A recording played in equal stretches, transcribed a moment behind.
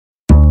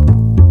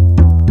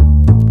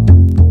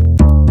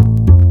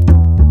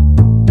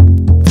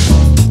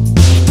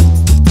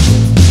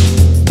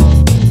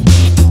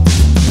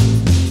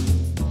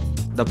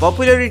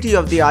popularity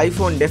of the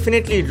iPhone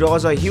definitely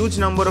draws a huge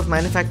number of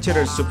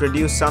manufacturers to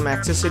produce some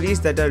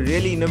accessories that are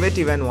really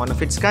innovative and one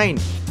of its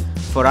kind.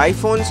 For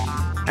iPhones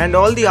and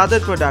all the other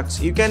products,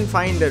 you can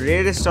find the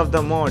rarest of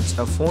the mods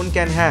a phone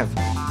can have.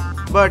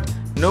 But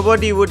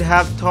nobody would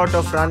have thought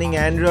of running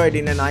Android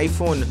in an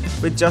iPhone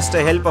with just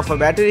the help of a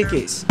battery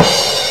case.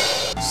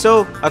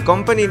 So, a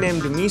company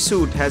named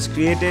Mesuit has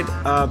created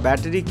a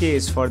battery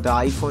case for the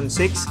iPhone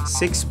 6,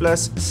 6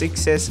 Plus,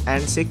 6s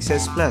and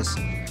 6s Plus.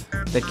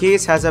 The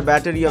case has a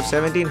battery of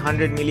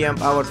 1700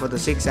 mAh for the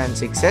 6 and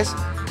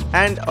 6s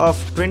and of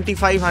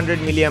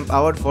 2500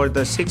 mAh for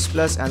the 6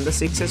 Plus and the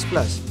 6s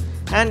Plus,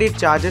 and it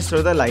charges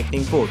through the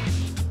lightning port.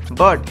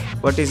 But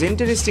what is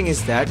interesting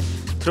is that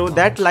through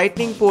that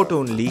lightning port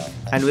only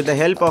and with the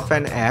help of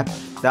an app,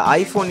 the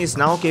iPhone is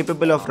now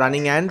capable of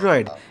running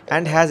Android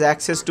and has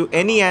access to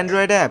any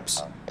Android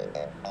apps.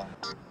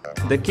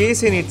 The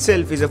case in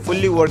itself is a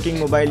fully working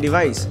mobile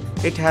device.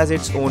 It has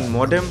its own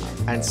modem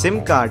and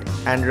SIM card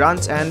and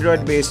runs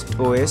Android based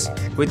OS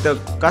with a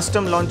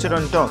custom launcher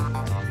on top.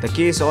 The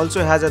case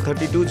also has a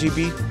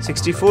 32GB,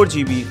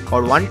 64GB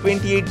or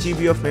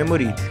 128GB of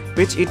memory,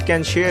 which it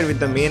can share with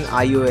the main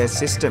iOS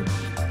system.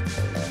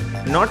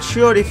 Not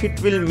sure if it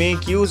will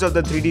make use of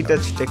the 3D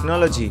touch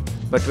technology,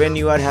 but when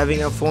you are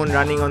having a phone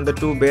running on the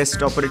two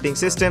best operating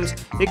systems,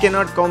 you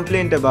cannot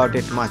complain about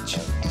it much.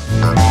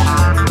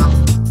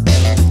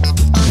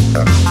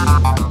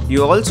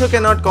 You also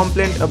cannot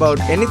complain about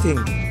anything,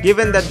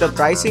 given that the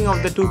pricing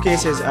of the two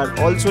cases are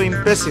also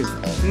impressive,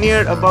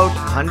 near about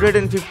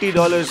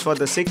 $150 for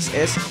the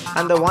 6s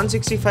and the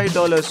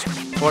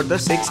 $165 for the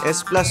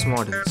 6s Plus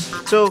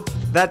models. So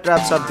that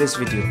wraps up this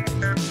video.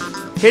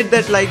 Hit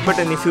that like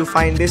button if you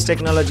find this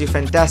technology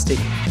fantastic,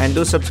 and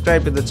do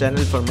subscribe to the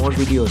channel for more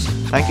videos.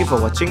 Thank you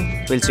for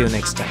watching. We'll see you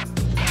next time.